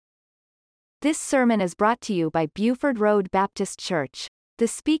This sermon is brought to you by Buford Road Baptist Church. The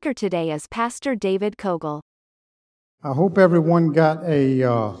speaker today is Pastor David Cogle. I hope everyone got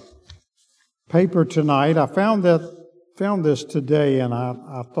a paper tonight. I found this today, and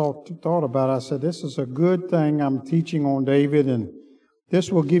I thought about it. I said, this is a good thing. I'm teaching on David, and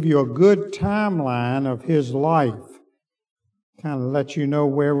this will give you a good timeline of his life. Kind of let you know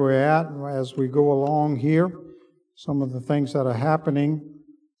where we're at as we go along here, some of the things that are happening.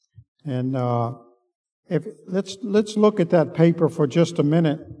 And let's look at that paper for just a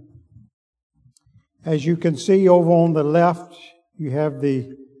minute. As you can see over on the left, you have the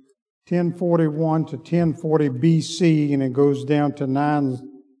 1041 to 1040 BC, and it goes down to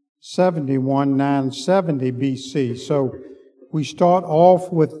 970 BC. So we start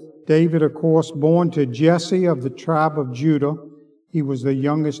off with David, of course, born to Jesse of the tribe of Judah. He was the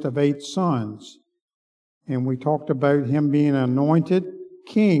youngest of 8 sons. And we talked about him being anointed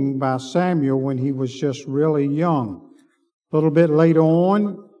king by Samuel when he was just really young. A little bit later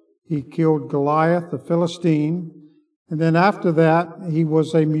on, he killed Goliath, the Philistine. And then after that, he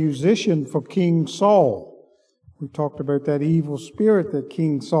was a musician for King Saul. We talked about that evil spirit that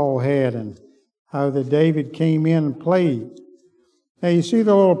King Saul had and how that David came in and played. Now you see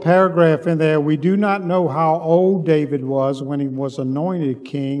the little paragraph in there. We do not know how old David was when he was anointed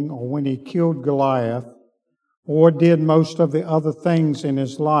king or when he killed Goliath or did most of the other things in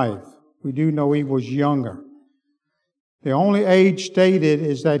his life. We do know he was younger. The only age stated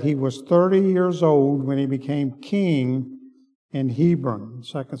is that he was 30 years old when he became king in Hebron,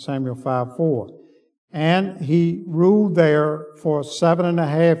 2 Samuel 5:4. And he ruled there for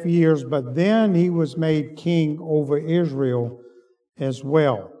 7.5 years, but then he was made king over Israel as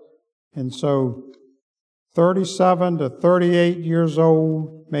well. And so 37 to 38 years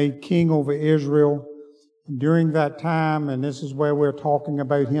old, made king over Israel. During that time, and this is where we're talking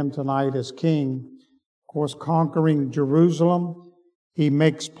about him tonight as king, of course, conquering Jerusalem. He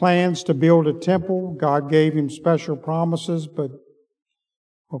makes plans to build a temple. God gave him special promises, but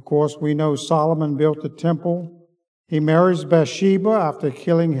of course, we know Solomon built the temple. He marries Bathsheba after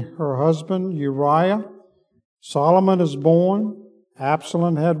killing her husband, Uriah. Solomon is born.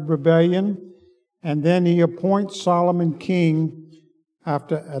 Absalom had rebellion. And then he appoints Solomon king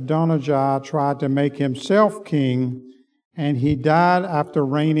after Adonijah tried to make himself king, and he died after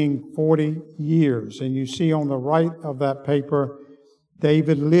reigning 40 years. And you see on the right of that paper,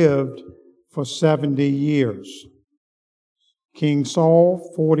 David lived for 70 years. King Saul,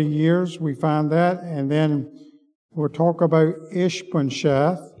 40 years, we find that. And then we'll talk about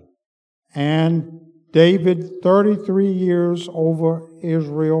Ishbosheth, and David, 33 years over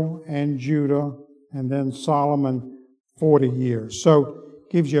Israel and Judah, and then Solomon, 40 years. So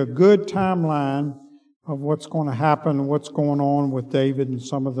gives you a good timeline of what's going to happen, what's going on with David, and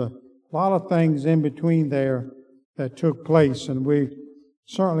a lot of things in between there that took place. And we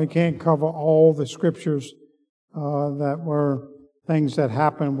certainly can't cover all the scriptures that were things that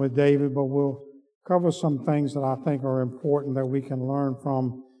happened with David, but we'll cover some things that I think are important that we can learn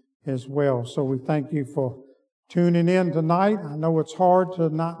from as well. So we thank you for tuning in tonight. I know it's hard to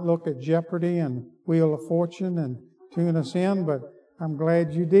not look at Jeopardy and Wheel of Fortune and tune us in, but I'm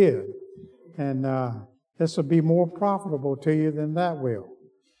glad you did. And this will be more profitable to you than that will.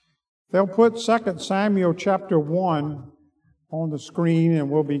 They'll put 2 Samuel chapter 1 on the screen, and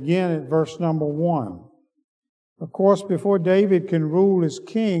we'll begin at verse number 1. Of course, before David can rule as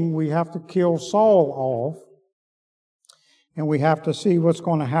king, we have to kill Saul off, and we have to see what's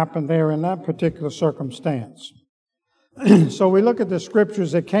going to happen there in that particular circumstance. So we look at the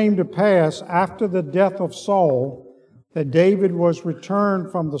scriptures. That came to pass after the death of Saul that David was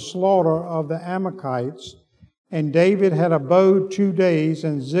returned from the slaughter of the Amalekites, and David had abode 2 days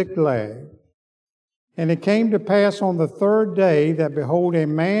in Ziklag. And it came to pass on the 3rd day that, behold, a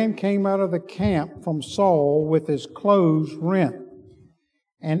man came out of the camp from Saul with his clothes rent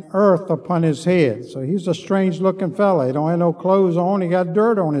and earth upon his head. So he's a strange-looking fellow. He don't have no clothes on. He got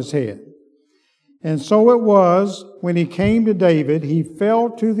dirt on his head. And so it was, when he came to David, he fell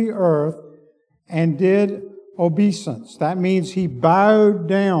to the earth and did obeisance. That means he bowed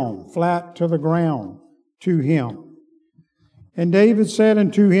down flat to the ground to him. And David said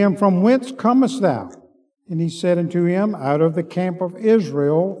unto him, From whence comest thou? And he said unto him, Out of the camp of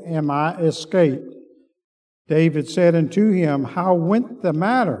Israel am I escaped. David said unto him, How went the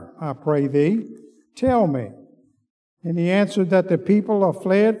matter, I pray thee? Tell me. And he answered, That the people are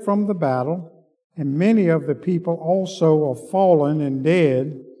fled from the battle, and many of the people also are fallen and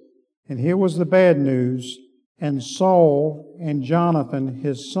dead. And here was the bad news, and Saul and Jonathan,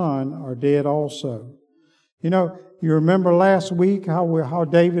 his son, are dead also. You know, You remember last week how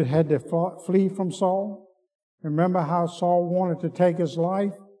David had to flee from Saul? Remember how Saul wanted to take his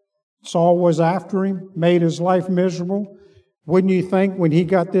life? Saul was after him, made his life miserable. Wouldn't you think when he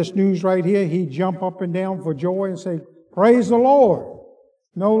got this news right here, he'd jump up and down for joy and say, "Praise the Lord.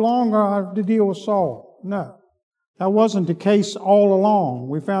 No longer I have to deal with Saul." No, that wasn't the case all along.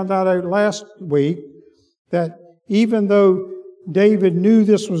 We found out last week that even though David knew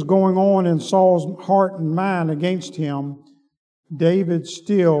this was going on in Saul's heart and mind against him, David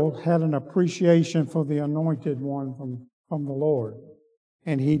still had an appreciation for the anointed one from the Lord.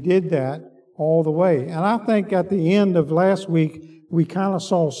 And he did that all the way. And I think at the end of last week, we kind of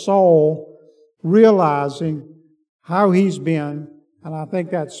saw Saul realizing how he's been. And I think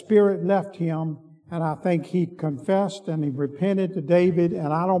that spirit left him. And I think he confessed and he repented to David.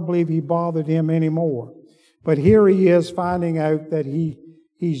 And I don't believe he bothered him anymore. But here he is finding out that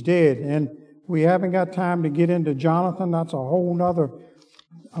he's dead. And we haven't got time to get into Jonathan. That's a whole other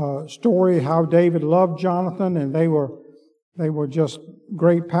story, how David loved Jonathan. And they were just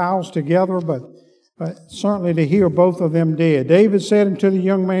great pals together. But certainly to hear both of them dead. David said unto the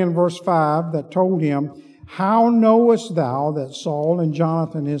young man, verse 5, that told him, "How knowest thou that Saul and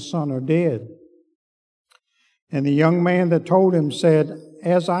Jonathan his son are dead?" And the young man that told him said,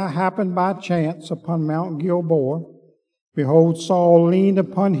 "As I happened by chance upon Mount Gilboa, behold, Saul leaned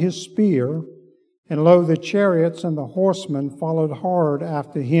upon his spear, and lo, the chariots and the horsemen followed hard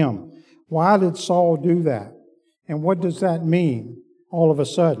after him." Why did Saul do that? And what does that mean all of a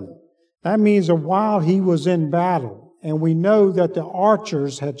sudden? That means that while he was in battle, and we know that the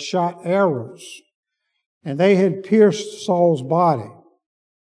archers had shot arrows, and they had pierced Saul's body.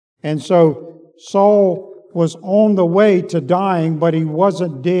 And so Saul was on the way to dying, but he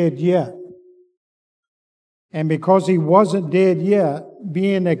wasn't dead yet. And because he wasn't dead yet,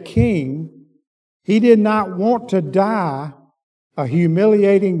 being a king, he did not want to die a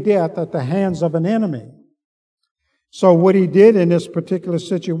humiliating death at the hands of an enemy. So what he did in this particular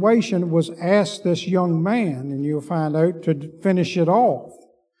situation was ask this young man, and you'll find out, to finish it off.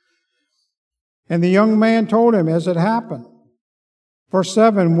 And the young man told him as it happened. Verse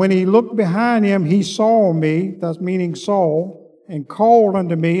 7, "When he looked behind him, he saw me," that's meaning Saul, "and called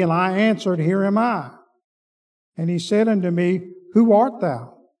unto me, and I answered, Here am I. And he said unto me, Who art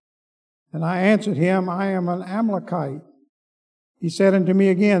thou? And I answered him, I am an Amalekite. He said unto me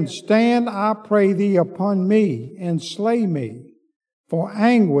again, Stand, I pray thee, upon me, and slay me, for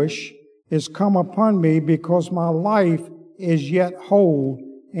anguish is come upon me, because my life is yet whole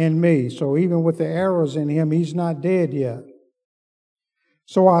in me." So even with the arrows in him, he's not dead yet.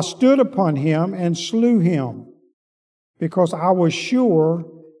 "So I stood upon him and slew him, because I was sure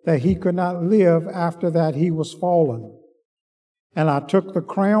that he could not live after that he was fallen. And I took the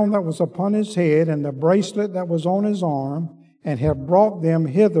crown that was upon his head and the bracelet that was on his arm, and have brought them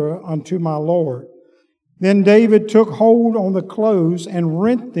hither unto my Lord. Then David took hold on the clothes and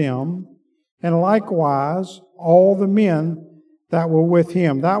rent them, and likewise all the men that were with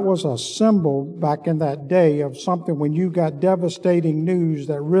him." That was a symbol back in that day of something when you got devastating news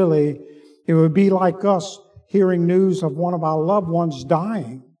that really, it would be like us hearing news of one of our loved ones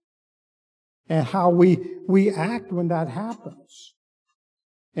dying, and how we act when that happens.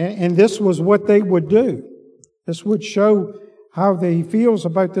 And this was what they would do. This would show how he feels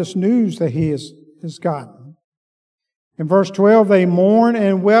about this news that he has gotten. In verse 12, "They mourned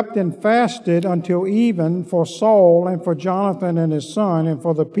and wept and fasted until even for Saul and for Jonathan and his son and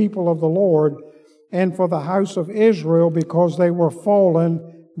for the people of the Lord and for the house of Israel, because they were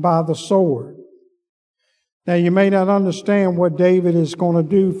fallen by the sword." Now you may not understand what David is going to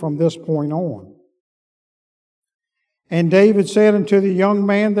do from this point on. "And David said unto the young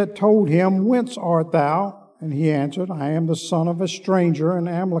man that told him, Whence art thou? And he answered, I am the son of a stranger, an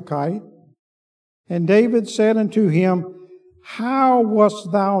Amalekite. And David said unto him, How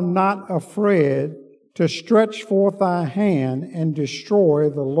wast thou not afraid to stretch forth thy hand and destroy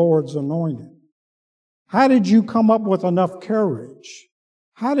the Lord's anointed? How did you come up with enough courage?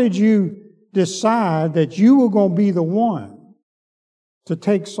 How did you decide that you were going to be the one to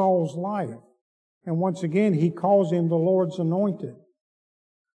take Saul's life? And once again, he calls him the Lord's anointed.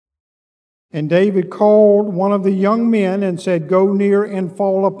 And David called one of the young men and said, Go near and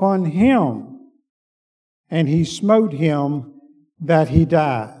fall upon him. And he smote him that he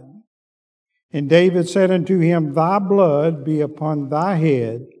died. And David said unto him, Thy blood be upon thy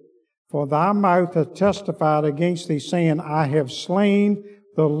head, for thy mouth hath testified against thee, saying, I have slain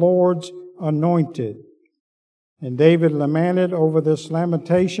the Lord's anointed. And David lamented over this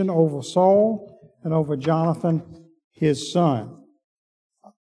lamentation over Saul and over Jonathan, his son.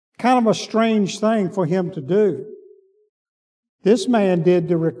 Kind of a strange thing for him to do. This man did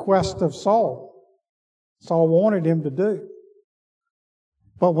the request of Saul. Saul wanted him to do.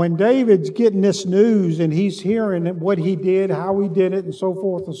 But when David's getting this news and he's hearing what he did, how he did it, and so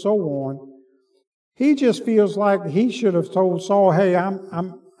forth and so on, he just feels like he should have told Saul, "Hey,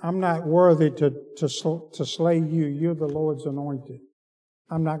 I'm not worthy to slay you. You're the Lord's anointed.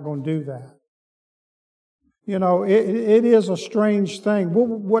 I'm not going to do that." You know, it is a strange thing.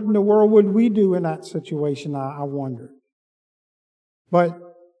 What in the world would we do in that situation, I wonder. But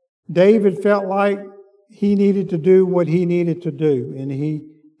David felt like he needed to do what he needed to do, and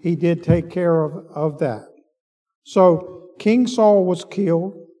he did take care of that. So King Saul was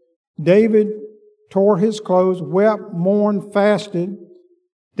killed. David tore his clothes, wept, mourned, fasted.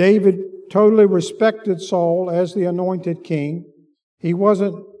 David totally respected Saul as the anointed king. He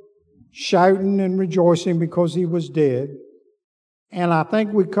wasn't shouting and rejoicing because he was dead. And I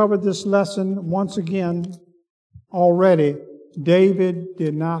think we covered this lesson once again already. David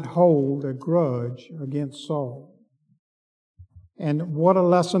did not hold a grudge against Saul. And what a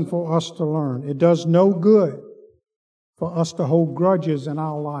lesson for us to learn. It does no good for us to hold grudges in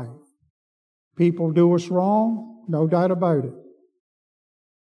our life. People do us wrong, no doubt about it.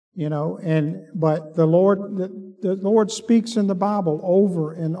 You know, but the Lord speaks in the Bible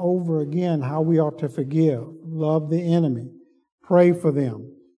over and over again how we ought to forgive, love the enemy, pray for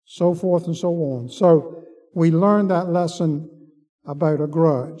them, so forth and so on. So we learned that lesson about a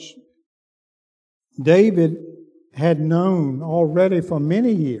grudge. David had known already for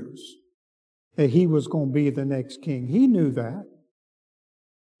many years that he was going to be the next king. He knew that.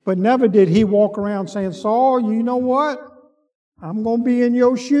 But never did he walk around saying, "Saul, you know what? I'm going to be in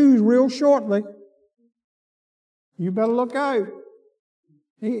your shoes real shortly. You better look out."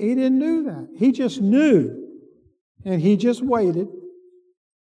 He didn't do that. He just knew. And he just waited.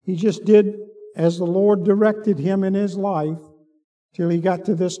 He just did as the Lord directed him in his life till he got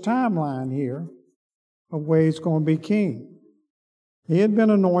to this timeline here of where he's going to be king. He had been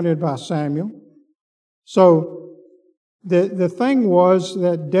anointed by Samuel. So the thing was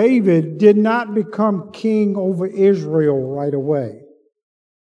that David did not become king over Israel right away.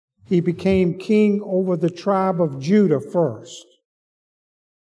 He became king over the tribe of Judah first.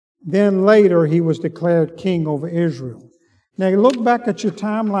 Then later he was declared king over Israel. Now look back at your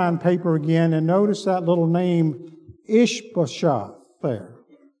timeline paper again and notice that little name Ishbosheth there.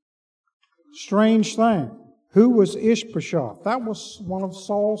 Strange thing. Who was Ishbosheth? That was one of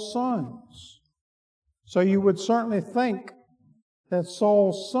Saul's sons. So you would certainly think that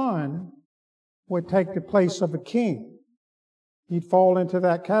Saul's son would take the place of a king. He'd fall into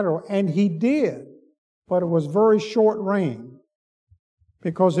that category. And he did. But it was very short reign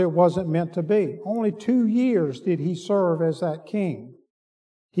because it wasn't meant to be. Only 2 years did he serve as that king.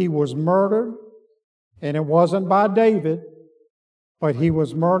 He was murdered, and it wasn't by David, but he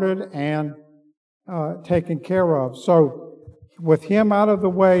was murdered and taken care of. So with him out of the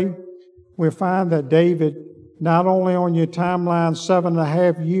way, we find that David, not only on your timeline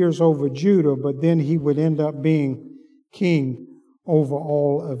 7.5 years over Judah, but then he would end up being king over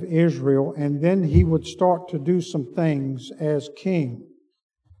all of Israel. And then he would start to do some things as king.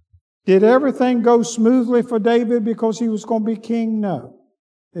 Did everything go smoothly for David because he was going to be king? No.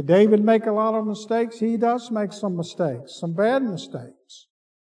 Did David make a lot of mistakes? He does make some mistakes, some bad mistakes.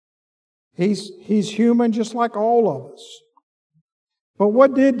 He's human just like all of us. But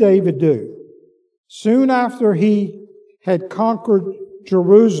what did David do? Soon after he had conquered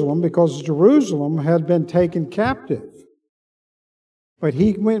Jerusalem, because Jerusalem had been taken captive, but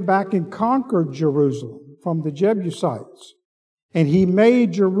he went back and conquered Jerusalem from the Jebusites, and he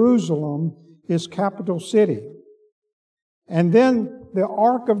made Jerusalem his capital city. And then the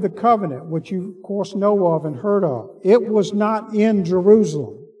Ark of the Covenant, which you of course know of and heard of, it was not in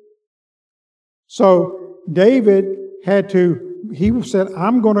Jerusalem. So David he said,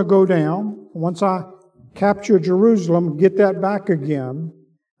 "I'm going to go down. Once I capture Jerusalem, get that back again,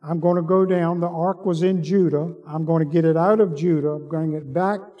 I'm going to go down." The ark was in Judah. I'm going to get it out of Judah, bring it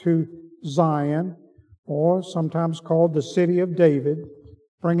back to Zion, or sometimes called the city of David,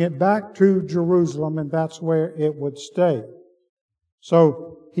 bring it back to Jerusalem, and that's where it would stay.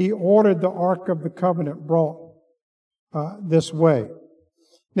 So he ordered the Ark of the Covenant brought this way.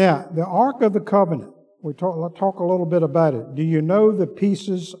 Now, the Ark of the Covenant, we'll talk a little bit about it. Do you know the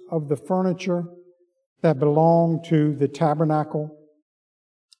pieces of the furniture that belonged to the tabernacle?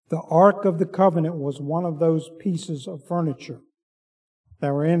 The Ark of the Covenant was one of those pieces of furniture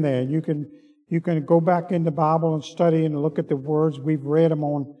that were in there. You can go back in the Bible and study and look at the words. We've read them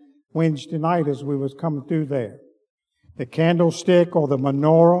on Wednesday night as we was coming through there. the candlestick or the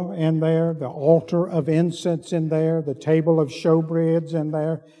menorah in there, the altar of incense in there, the table of showbreads in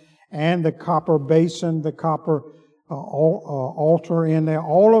there, and the copper basin, the copper altar in there.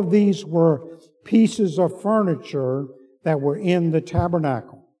 All of these were pieces of furniture that were in the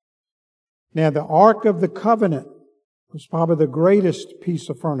tabernacle. Now, the Ark of the Covenant was probably the greatest piece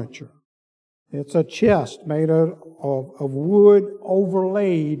of furniture. It's a chest made of wood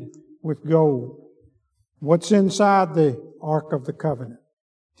overlaid with gold. What's inside the Ark of the Covenant?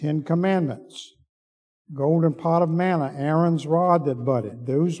 10 Commandments. Golden pot of manna, Aaron's rod that budded.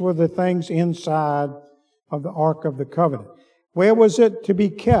 Those were the things inside of the Ark of the Covenant. Where was it to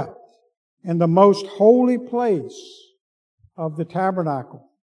be kept? In the most holy place of the tabernacle.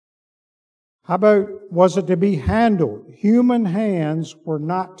 How about, was it to be handled? Human hands were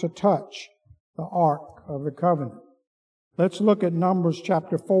not to touch the Ark of the Covenant. Let's look at Numbers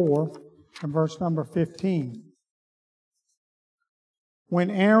chapter 4 and verse number 15.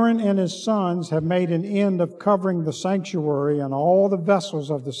 When Aaron and his sons have made an end of covering the sanctuary and all the vessels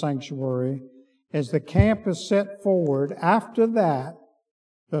of the sanctuary, as the camp is set forward, after that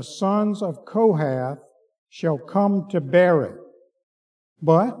the sons of Kohath shall come to bear it.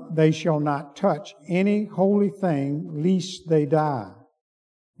 But they shall not touch any holy thing, lest they die.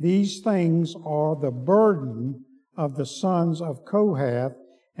 These things are the burden of the sons of Kohath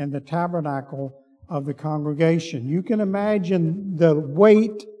and the tabernacle of the congregation. You can imagine the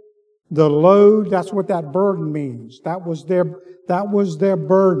weight, the load. That's what that burden means. That was their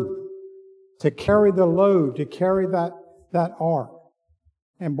burden, to carry the load, to carry that ark.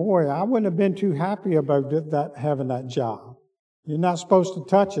 And boy, I wouldn't have been too happy about that having that job. You're not supposed to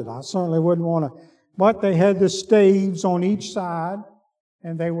touch it. I certainly wouldn't want to. But they had the staves on each side,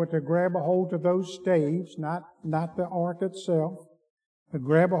 and they were to grab a hold of those staves, not the ark itself, to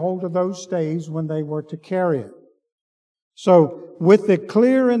grab a hold of those staves when they were to carry it. So, with the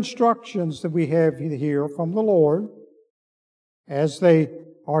clear instructions that we have here from the Lord, as they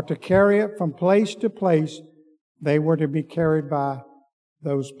are to carry it from place to place, they were to be carried by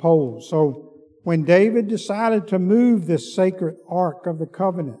those poles. So, when David decided to move this sacred Ark of the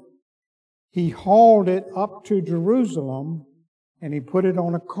Covenant, he hauled it up to Jerusalem and he put it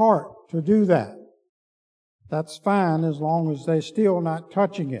on a cart to do that. That's fine as long as they're still not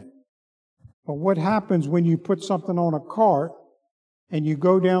touching it. But what happens when you put something on a cart and you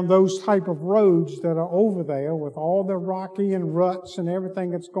go down those type of roads that are over there with all the rocky and ruts and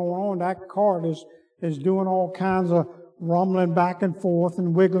everything that's going on? That cart is doing all kinds of rumbling back and forth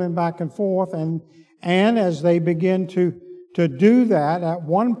and wiggling back and forth. And as they begin to do that, at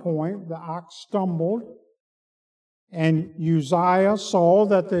one point the ox stumbled, and Uzziah saw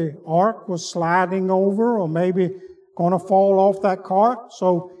that the ark was sliding over or maybe going to fall off that cart.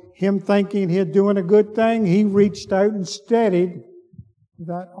 So him thinking he's doing a good thing, he reached out and steadied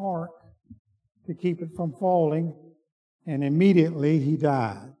that ark to keep it from falling, and immediately he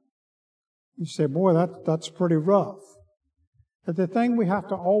died. You say, boy, that's pretty rough. But the thing we have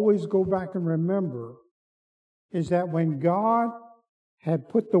to always go back and remember is that when God had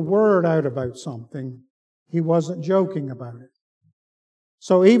put the word out about something, He wasn't joking about it.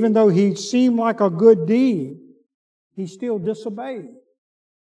 So even though he seemed like a good deed, he still disobeyed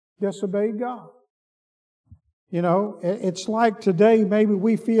God. You know, it's like today maybe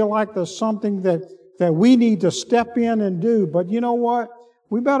we feel like there's something that we need to step in and do, but you know what?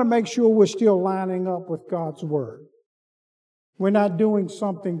 We better make sure we're still lining up with God's Word. We're not doing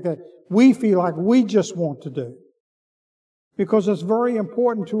something that we feel like we just want to do. Because it's very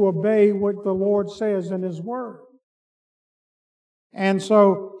important to obey what the Lord says in His Word. And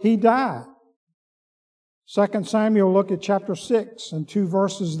so he died. 2 Samuel, look at chapter 6 and 2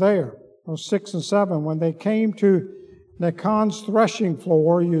 verses there, or 6 and 7. When they came to Nachon's threshing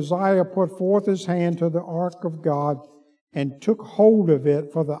floor, Uzziah put forth his hand to the ark of God and took hold of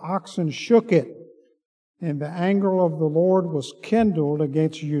it, for the oxen shook it. And the anger of the Lord was kindled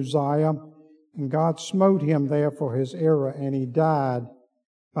against Uzziah, and God smote him there for his error, and he died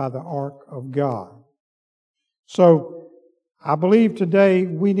by the ark of God. So, I believe today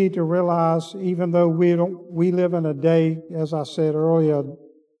we need to realize, even though we live in a day, as I said earlier,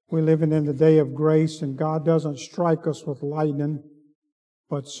 we're living in the day of grace, and God doesn't strike us with lightning,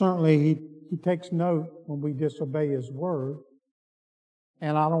 but certainly He takes note when we disobey His Word.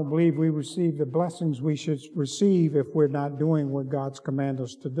 And I don't believe we receive the blessings we should receive if we're not doing what God's commanded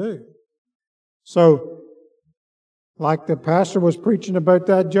us to do. So, like the pastor was preaching about,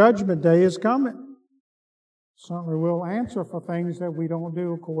 that judgment day is coming. Certainly we'll answer for things that we don't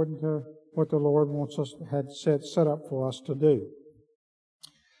do according to what the Lord wants us had set up for us to do.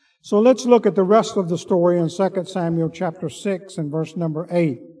 So let's look at the rest of the story in 2 Samuel chapter 6 and verse number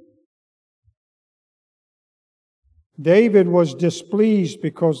 8. David was displeased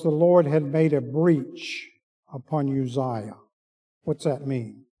because the Lord had made a breach upon Uzziah. What's that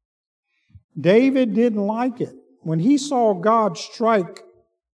mean? David didn't like it. When he saw God strike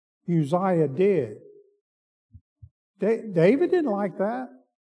Uzziah dead, David didn't like that.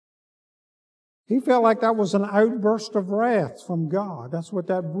 He felt like that was an outburst of wrath from God. That's what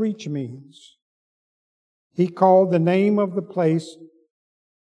that breach means. He called the name of the place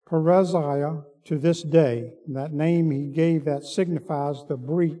Pereziah to this day. And that name he gave that signifies the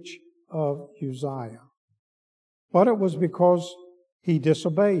breach of Uzziah. But it was because he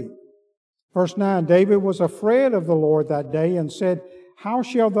disobeyed. Verse 9, David was afraid of the Lord that day and said, "How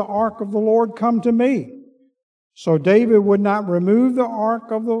shall the ark of the Lord come to me?" So David would not remove the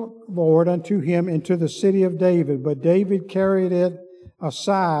ark of the Lord unto him into the city of David, but David carried it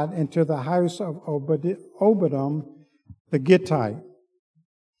aside into the house of Obededom the Gittite.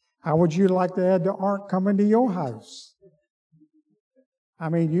 How would you like to have the ark come into your house? I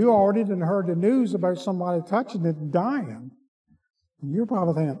mean, you already done heard the news about somebody touching it and dying. You're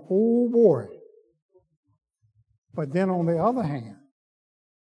probably thinking, oh boy. But then on the other hand,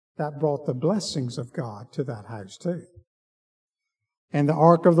 that brought the blessings of God to that house too. And the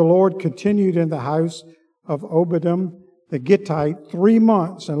ark of the Lord continued in the house of Obededom the Gittite 3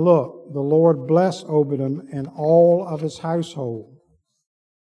 months. And look, the Lord blessed Obededom and all of his household.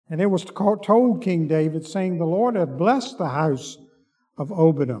 And it was told King David, saying, "The Lord hath blessed the house of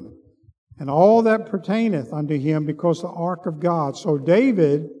Obededom, and all that pertaineth unto him, because the ark of God." So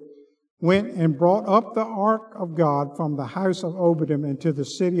David went and brought up the ark of God from the house of Obededom into the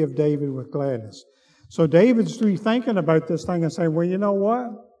city of David with gladness. So David's rethinking about this thing and saying, well, you know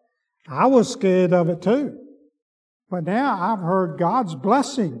what? I was scared of it too. But now I've heard God's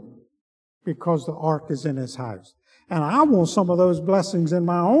blessing because the ark is in his house. And I want some of those blessings in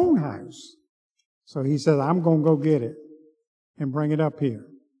my own house. So he said, I'm going to go get it and bring it up here.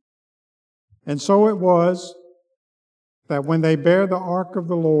 And so it was that when they bare the ark of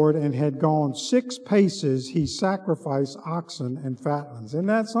the Lord and had gone 6 paces, he sacrificed oxen and fatlings. Isn't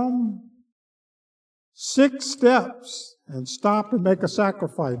that something? 6 steps and stopped to make a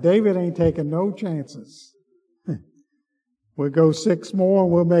sacrifice. David ain't taking no chances. We'll go 6 more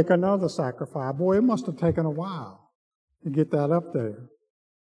and we'll make another sacrifice. Boy, it must have taken a while to get that up there.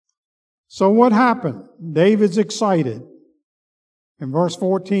 So what happened? David's excited. In verse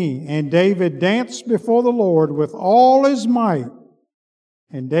 14, and David danced before the Lord with all his might,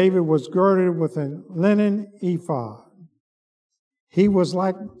 and David was girded with a linen ephod. He was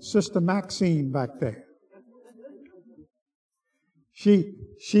like Sister Maxine back there.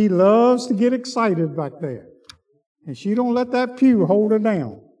 She loves to get excited back there, and she don't let that pew hold her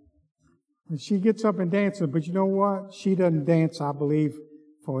down. And she gets up and dances, but you know what? She doesn't dance, I believe,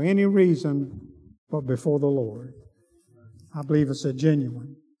 for any reason but before the Lord. I believe it's a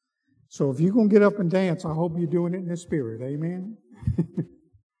genuine. So if you're going to get up and dance, I hope you're doing it in the Spirit. Amen?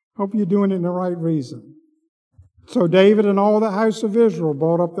 Hope you're doing it in the right reason. So David and all the house of Israel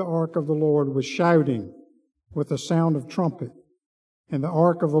brought up the ark of the Lord with shouting, with the sound of trumpet. And the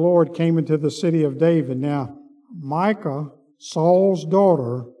ark of the Lord came into the city of David. Now, Micah, Saul's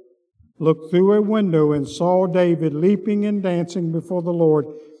daughter, looked through a window and saw David leaping and dancing before the Lord,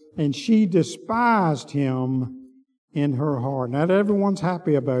 and she despised him in her heart. Not everyone's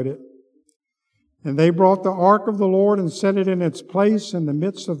happy about it. And they brought the ark of the Lord and set it in its place in the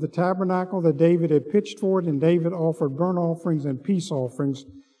midst of the tabernacle that David had pitched for it, and David offered burnt offerings and peace offerings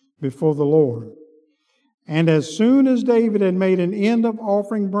before the Lord. And as soon as David had made an end of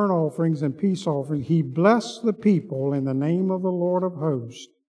offering burnt offerings and peace offerings, he blessed the people in the name of the Lord of hosts.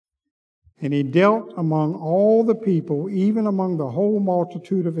 And he dealt among all the people, even among the whole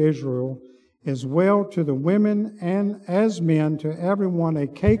multitude of Israel, as well to the women and as men, to everyone a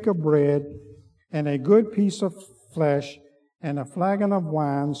cake of bread and a good piece of flesh and a flagon of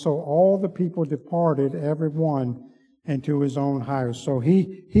wine. So all the people departed, every one, into his own house. So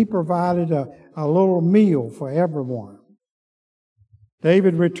he provided a little meal for everyone.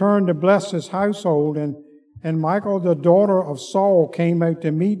 David returned to bless his household, and Michal, the daughter of Saul, came out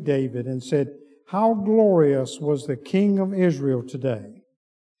to meet David and said, "How glorious was the king of Israel today,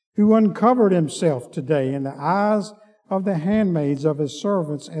 who uncovered himself today in the eyes of the handmaids of his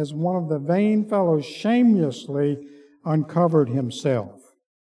servants, as one of the vain fellows shamelessly uncovered himself."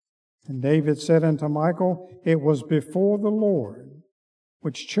 And David said unto Michal, "It was before the Lord,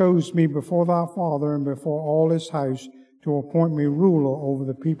 which chose me before thy father and before all his house, to appoint me ruler over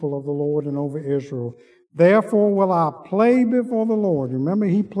the people of the Lord and over Israel, Therefore will I play before the Lord. Remember,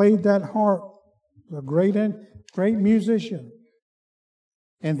 he played that harp, a great musician.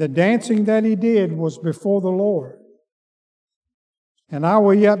 And the dancing that he did was before the Lord. And I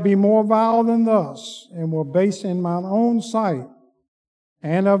will yet be more vile than thus, and will base in mine own sight.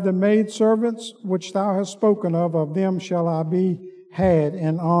 And of the maidservants which thou hast spoken of them shall I be had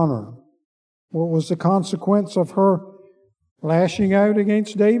in honor. What was the consequence of her lashing out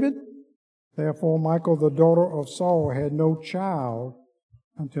against David? Therefore Michal, the daughter of Saul, had no child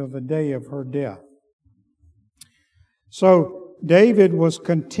until the day of her death. So David was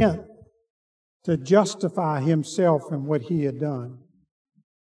content to justify himself in what he had done.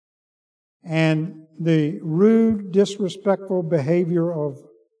 And the rude, disrespectful behavior of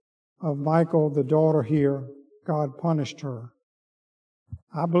Michal, the daughter here, God punished her.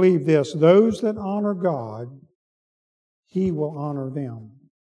 I believe this: those that honor God, He will honor them.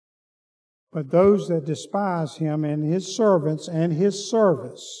 But those that despise Him and His servants and His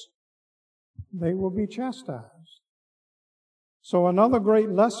service, they will be chastised. So another great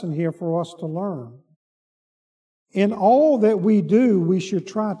lesson here for us to learn. In all that we do, we should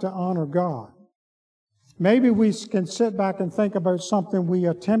try to honor God. Maybe we can sit back and think about something we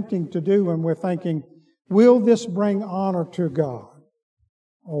are attempting to do, and we're thinking, will this bring honor to God?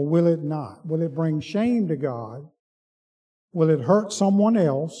 Or will it not? Will it bring shame to God? Will it hurt someone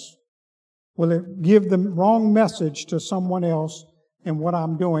else? Will it give the wrong message to someone else in what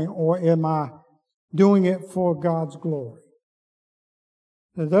I'm doing? Or am I doing it for God's glory?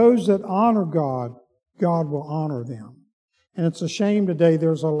 To those that honor God, God will honor them. And it's a shame today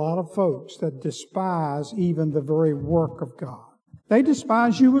there's a lot of folks that despise even the very work of God. They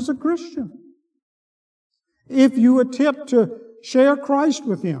despise you as a Christian. If you attempt to share Christ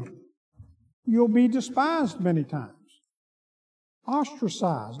with them, you'll be despised many times.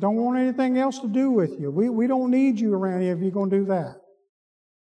 Ostracized. Don't want anything else to do with you. We don't need you around here if you're going to do that.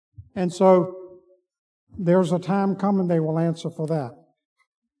 And so there's a time coming they will answer for that.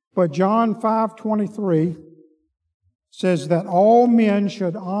 But John 5:23 says that all men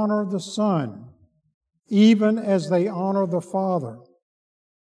should honor the Son, even as they honor the Father.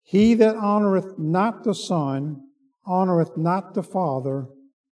 He that honoreth not the Son honoreth not the Father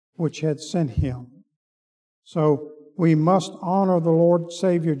which had sent him. So we must honor the Lord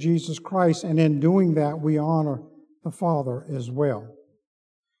Savior Jesus Christ, and in doing that we honor the Father as well.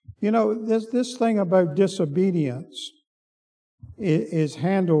 You know, this thing about disobedience is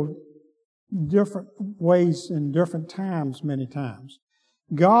handled different ways in different times, many times.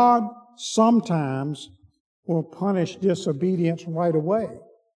 God sometimes will punish disobedience right away.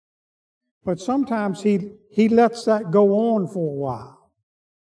 But sometimes He lets that go on for a while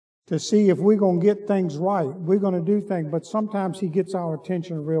to see if we're going to get things right. We're going to do things, but sometimes He gets our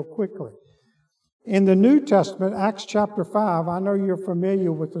attention real quickly. In the New Testament, Acts chapter 5, I know you're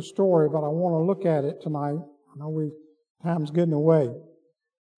familiar with the story, but I want to look at it tonight. I know time's getting away.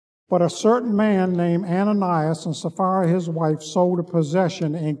 But a certain man named Ananias and Sapphira his wife sold a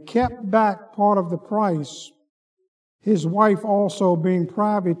possession and kept back part of the price. His wife also, being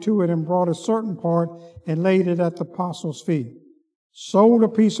privy to it, and brought a certain part and laid it at the apostles' feet. Sold a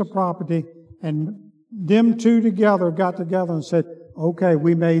piece of property, and them two got together and said, okay,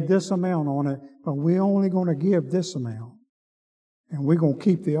 we made this amount on it, but we're only going to give this amount, and we're going to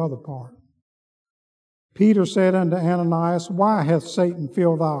keep the other part. Peter said unto Ananias, why hath Satan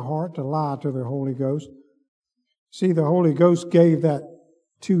filled thy heart to lie to the Holy Ghost? See, the Holy Ghost gave that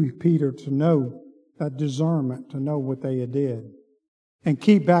to Peter to know, that discernment, to know what they had did, and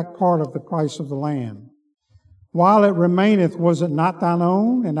keep back part of the price of the land. While it remaineth, was it not thine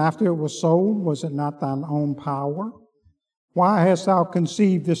own? And after it was sold, was it not thine own power? Why hast thou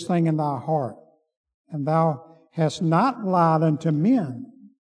conceived this thing in thy heart? And thou hast not lied unto men,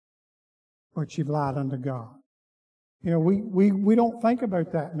 but you've lied unto God. You know, we don't think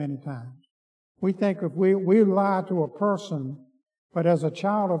about that many times. We think if we lie to a person, but as a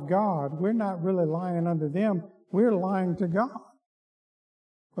child of God, we're not really lying unto them. We're lying to God,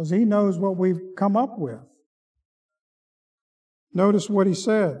 because He knows what we've come up with. Notice what he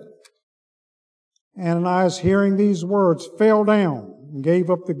said. Ananias, hearing these words, fell down and gave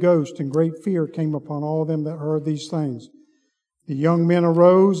up the ghost, and great fear came upon all them that heard these things. The young men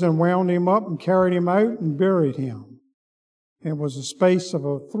arose and wound him up and carried him out and buried him. It was a space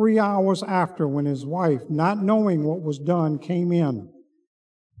of 3 hours after when his wife, not knowing what was done, came in.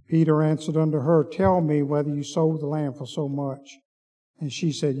 Peter answered unto her, tell me whether you sold the land for so much. And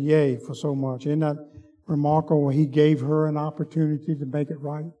she said, yea, for so much. Isn't that remarkable? He gave her an opportunity to make it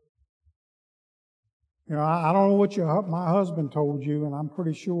right. I don't know what my husband told you, and I'm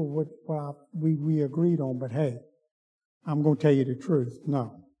pretty sure what we agreed on, but hey, I'm going to tell you the truth.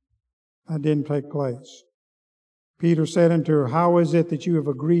 No, that didn't take place. Peter said unto her, How is it that you have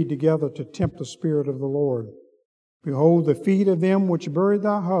agreed together to tempt the Spirit of the Lord? Behold, the feet of them which buried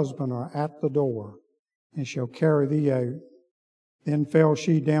thy husband are at the door, and shall carry thee out. Then fell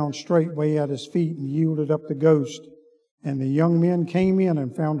she down straightway at his feet, and yielded up the ghost. And the young men came in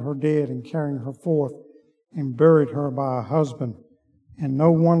and found her dead, and carrying her forth, and buried her by her husband. And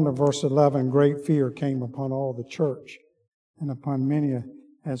no wonder, verse 11, great fear came upon all the church, and upon many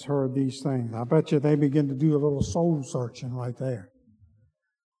as heard these things. I bet you they begin to do a little soul searching right there.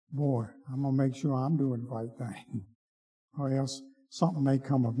 Boy, I'm going to make sure I'm doing the right thing, or else something may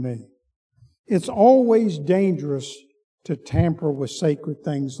come of me. It's always dangerous to tamper with sacred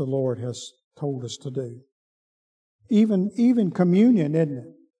things the Lord has told us to do. Even communion, isn't it?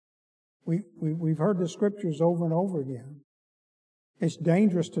 We've heard the scriptures over and over again. It's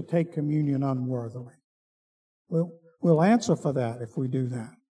dangerous to take communion unworthily. We'll answer for that if we do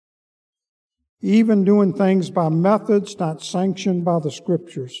that. Even doing things by methods not sanctioned by the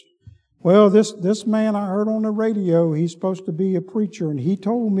scriptures. Well, this man I heard on the radio, he's supposed to be a preacher, and he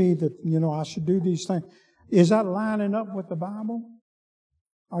told me that, I should do these things. Is that lining up with the Bible?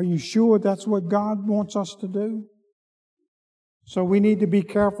 Are you sure that's what God wants us to do? So we need to be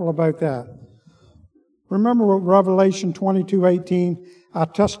careful about that. Remember what Revelation 22:18, I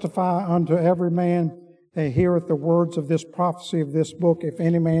testify unto every man that heareth the words of this prophecy of this book, if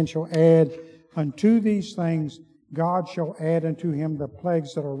any man shall add unto these things, God shall add unto him the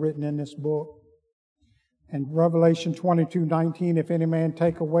plagues that are written in this book. And Revelation 22:19, if any man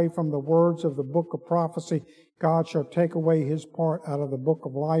take away from the words of the book of prophecy, God shall take away his part out of the book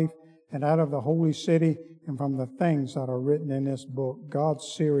of life and out of the holy city and from the things that are written in this book.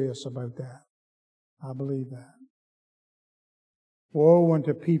 God's serious about that. I believe that. Woe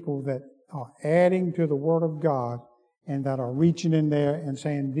unto people that are adding to the Word of God and that are reaching in there and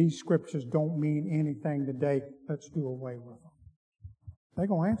saying these scriptures don't mean anything today. Let's do away with them. They're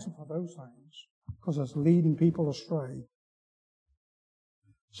going to answer for those things because it's leading people astray.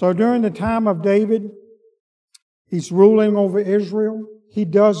 So during the time of David, he's ruling over Israel. He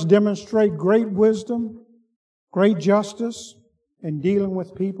does demonstrate great wisdom, great justice in dealing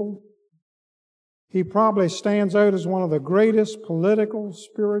with people. He probably stands out as one of the greatest political,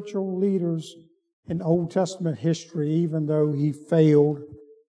 spiritual leaders in Old Testament history, even though he failed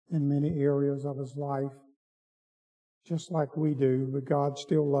in many areas of his life, just like we do, but God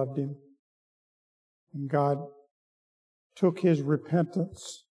still loved him. And God took his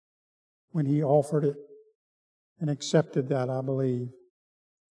repentance when he offered it and accepted that, I believe.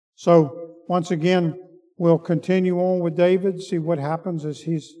 So, once again, we'll continue on with David, see what happens as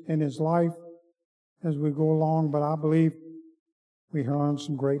he's in his life as we go along, but I believe we learned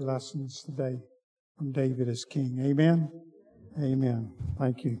some great lessons today from David as king. Amen? Amen.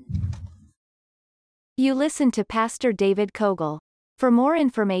 Thank you. You listened to Pastor David Cogle. For more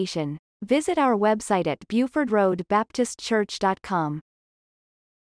information, visit our website at BufordRoadBaptistChurch.com.